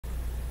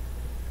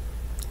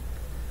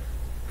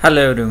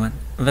Hello everyone,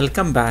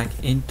 welcome back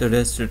in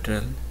today's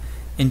tutorial.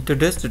 In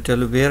today's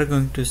tutorial we are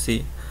going to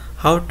see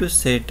how to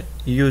set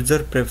user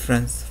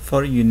preference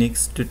for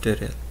Unix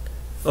tutorial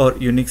or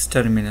Unix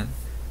terminal.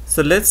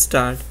 So let's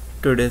start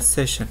today's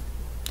session.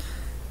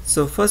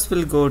 So first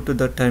we'll go to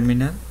the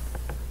terminal.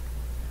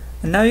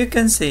 And now you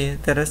can see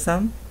there are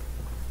some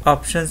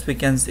options we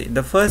can see.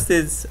 The first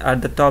is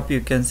at the top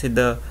you can see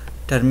the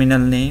terminal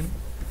name.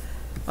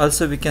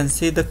 Also we can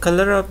see the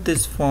color of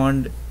this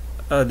font.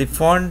 The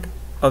font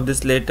of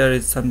this letter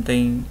is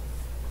something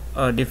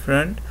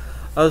different.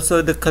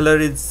 Also the color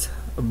is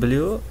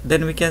blue.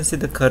 Then we can see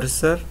the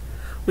cursor,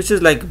 which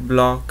is like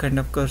block kind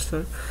of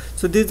cursor.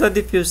 So these are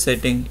the few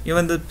settings.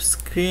 Even the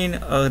screen,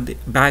 the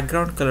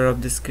background color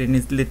of the screen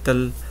is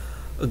little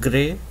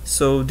gray.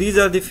 So these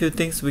are the few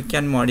things we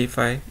can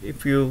modify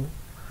if you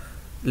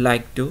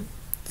like to.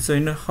 So you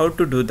know how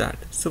to do that.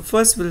 So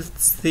first we'll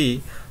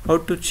see how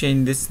to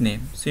change this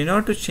name. So in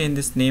order to change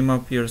this name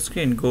of your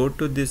screen, go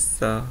to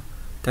this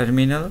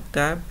terminal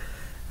tab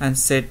and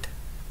set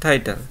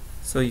title.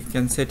 So you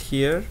can set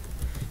here,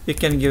 you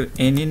can give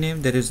any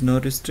name, there is no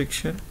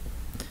restriction.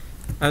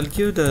 I'll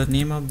give the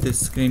name of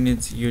this screen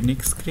is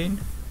Unix screen.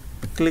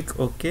 Click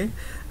OK.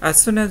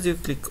 As soon as you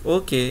click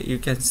OK, you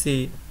can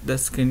see the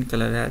screen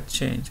color has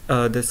changed,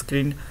 the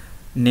screen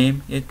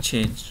name is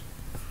changed.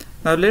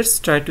 Now let's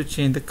try to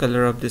change the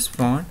color of this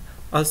font,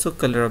 also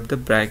color of the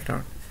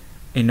background.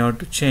 In order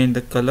to change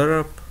the color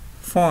of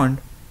font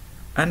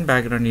and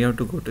background, you have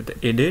to go to the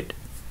edit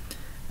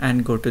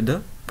and go to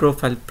the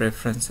profile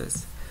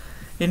preferences.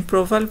 In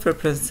profile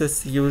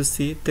preferences you will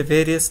see the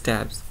various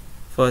tabs.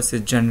 First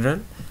is general,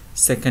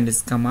 second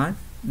is command,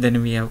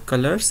 then we have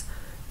colors,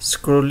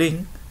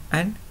 scrolling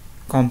and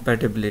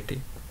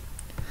compatibility.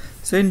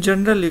 So in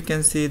general you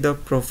can see the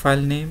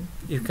profile name,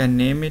 you can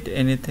name it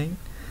anything.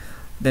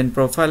 Then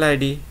profile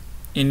ID,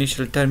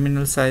 initial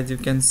terminal size, you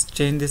can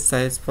change the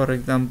size. For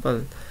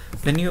example,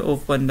 when you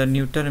open the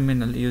new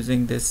terminal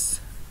using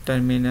this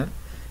terminal,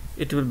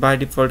 it will by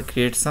default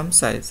create some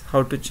size.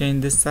 How to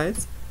change this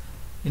size?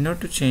 In order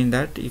to change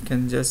that, you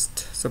can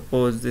just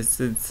suppose this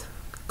is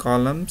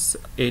columns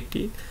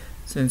 80,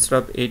 so instead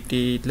of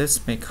 80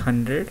 let's make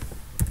 100,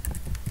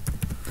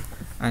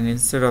 and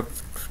instead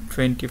of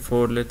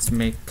 24 let's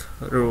make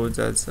rows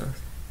as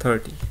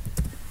 30.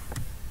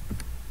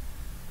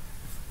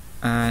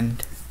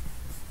 And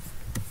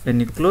when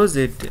you close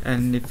it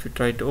and if you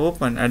try to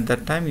open, at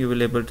that time you will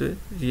be able to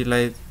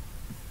realize,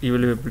 you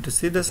will be able to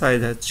see the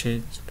size has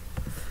changed.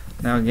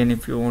 Now again,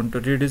 if you want to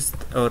reduce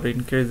or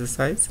increase the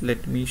size,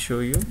 let me show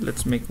you.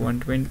 Let's make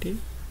 120,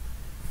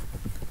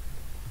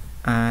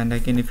 and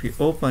again if you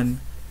open,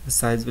 the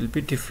size will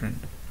be different.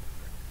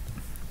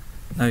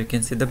 Now you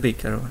can see the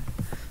bigger one.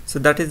 So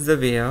that is the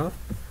way of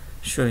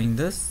showing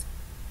the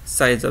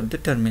size of the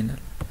terminal.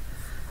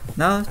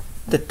 Now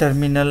the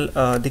terminal,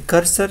 the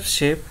cursor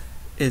shape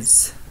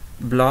is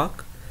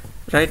block.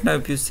 Right now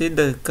if you see,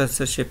 the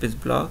cursor shape is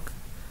block.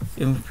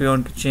 If you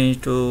want to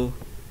change to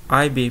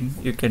I-beam,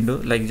 you can do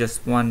like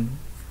just one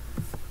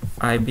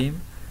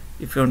I-beam.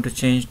 If you want to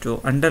change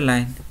to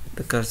underline,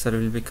 the cursor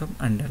will become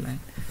underline.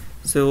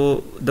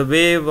 So the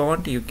way you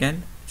want, you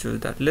can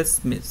choose that.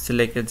 Let's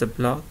select as a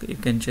block. You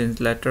can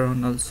change later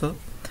on also.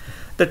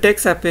 The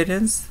text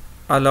appearance,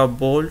 allow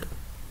bold,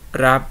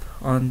 wrap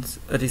on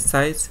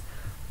resize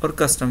or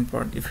custom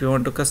font. If you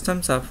want to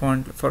custom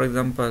font, for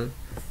example,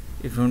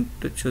 if you want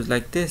to choose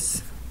like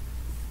this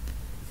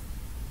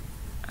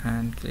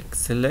and click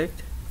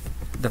select,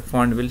 the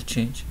font will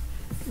change.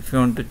 If you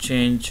want to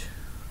change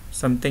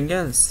something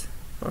else,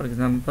 for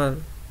example,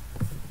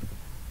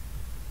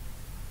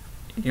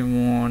 you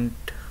want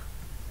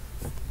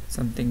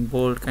something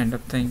bold kind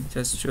of thing,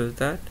 just choose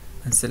that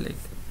and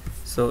select,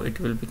 so it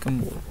will become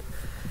bold.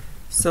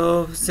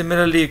 So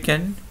similarly you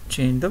can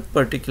change the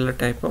particular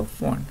type of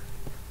font.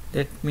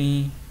 Let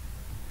me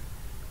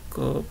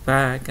go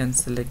back and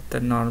select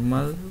the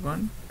normal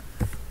one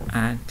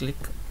and click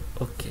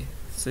OK,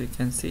 so you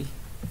can see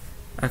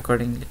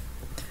accordingly.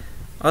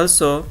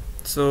 Also,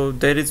 so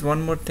there is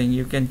one more thing,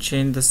 you can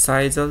change the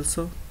size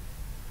also.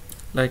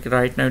 Like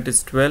right now it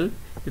is 12.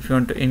 If you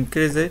want to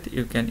increase it,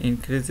 you can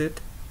increase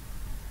it.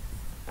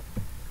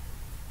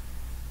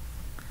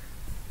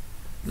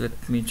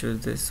 Let me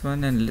choose this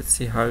one and let's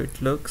see how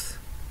it looks.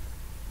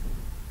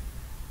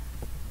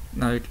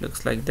 Now it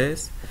looks like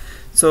this.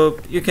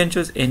 So you can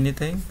choose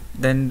anything.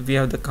 Then we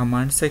have the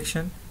command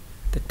section,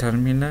 the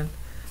terminal,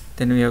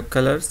 then we have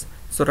colors.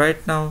 So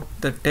right now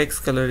the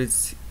text color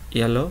is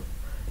yellow.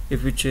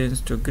 If we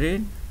change to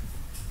green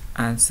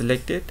and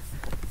select it,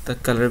 the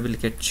color will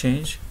get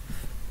changed.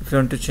 If you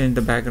want to change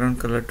the background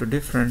color to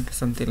different,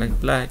 something like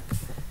black,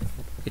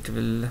 it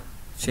will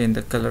change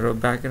the color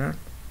of background.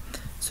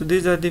 So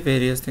these are the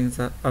various things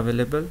are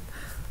available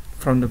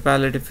from the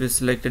palette. If you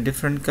select a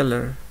different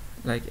color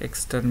like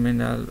X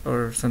terminal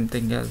or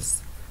something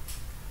else,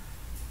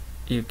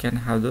 you can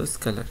have those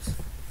colors.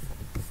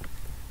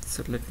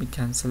 So let me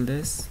cancel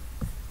this.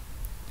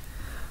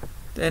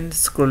 Then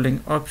scrolling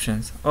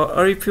options,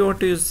 or if you want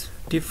to use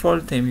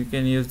default theme, you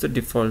can use the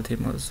default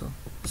theme also.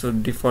 So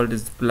default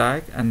is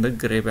black and the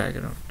gray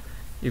background.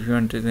 If you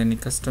want to use any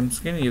custom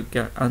skin, you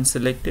can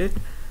unselect it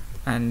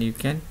and you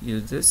can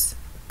use this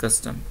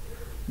custom.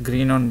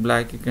 Green on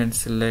black you can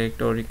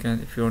select, or you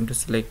can, if you want to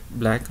select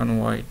black on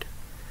white.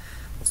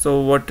 So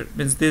what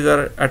means these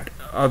are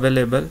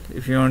available.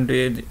 If you want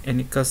to add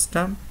any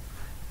custom,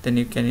 then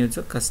you can use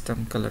a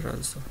custom color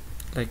also.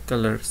 Like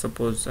color,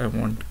 suppose I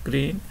want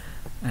green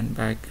and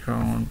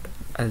background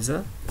as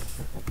a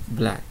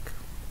black.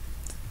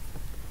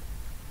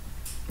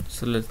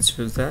 So let's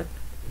choose that,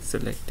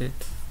 select it.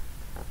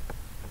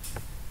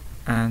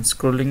 And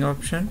scrolling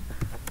option,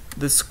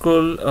 the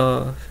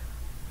scroll,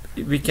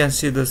 we can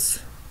see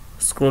this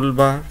scroll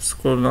bar,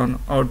 scroll on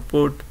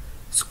output,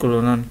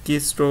 scroll on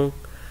keystroke,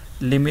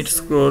 limit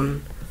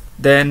scroll,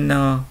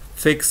 then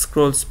fixed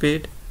scroll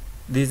speed.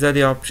 These are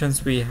the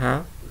options we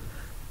have.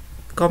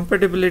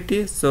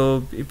 Compatibility,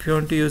 so if you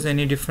want to use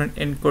any different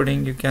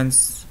encoding, you can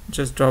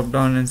just drop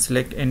down and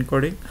select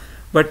encoding,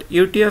 but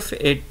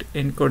UTF-8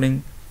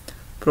 encoding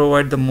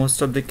provide the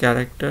most of the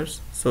characters,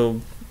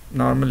 so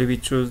normally we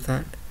choose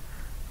that.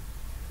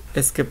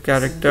 Escape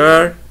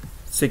character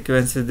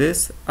sequence is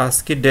this,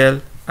 ASCII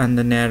del and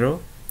the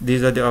narrow.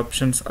 These are the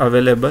options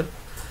available,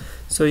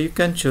 so you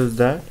can choose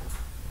that.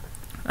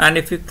 And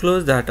if you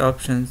close that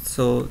option,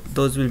 so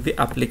those will be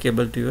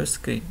applicable to your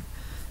screen.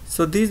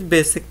 So these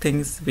basic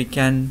things we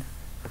can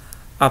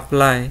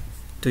apply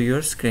to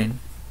your screen.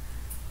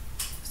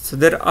 So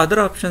there are other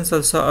options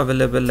also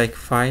available, like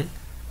file,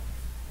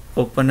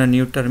 open a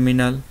new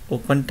terminal,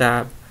 open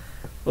tab,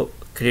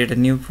 create a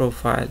new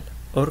profile,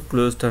 or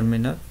close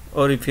terminal.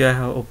 Or if you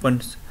have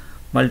opened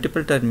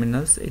multiple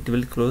terminals, it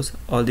will close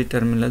all the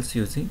terminals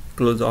using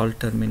close all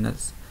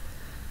terminals.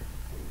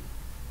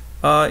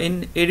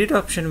 In edit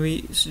option,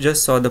 we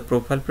just saw the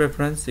profile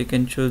preference. You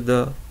can choose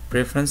the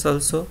preference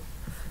also,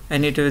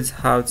 and it will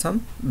have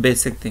some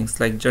basic things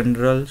like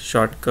general,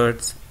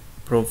 shortcuts,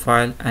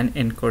 profile, and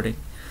encoding.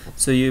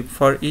 So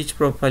for each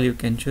profile you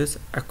can choose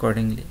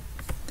accordingly.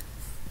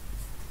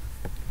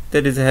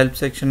 There is a help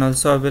section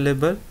also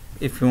available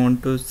if you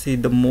want to see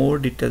the more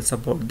details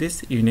about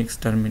this Unix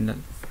terminal.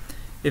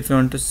 If you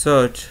want to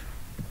search,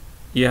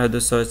 you have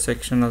the search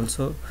section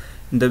also.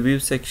 In the view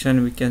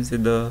section we can see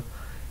the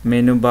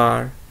menu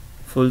bar,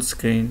 full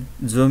screen,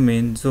 zoom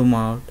in, zoom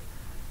out,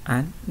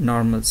 and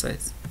normal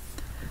size.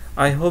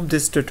 I hope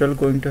this tutorial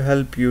going to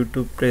help you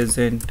to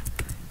present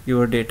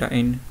your data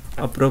in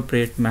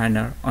appropriate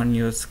manner on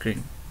your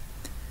screen.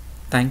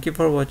 Thank you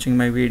for watching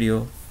my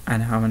video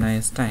and have a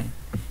nice time.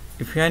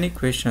 If you have any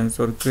questions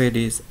or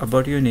queries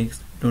about Unix,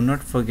 do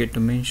not forget to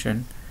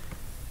mention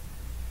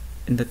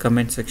in the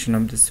comment section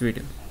of this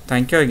video.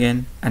 Thank you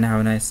again and have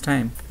a nice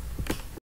time.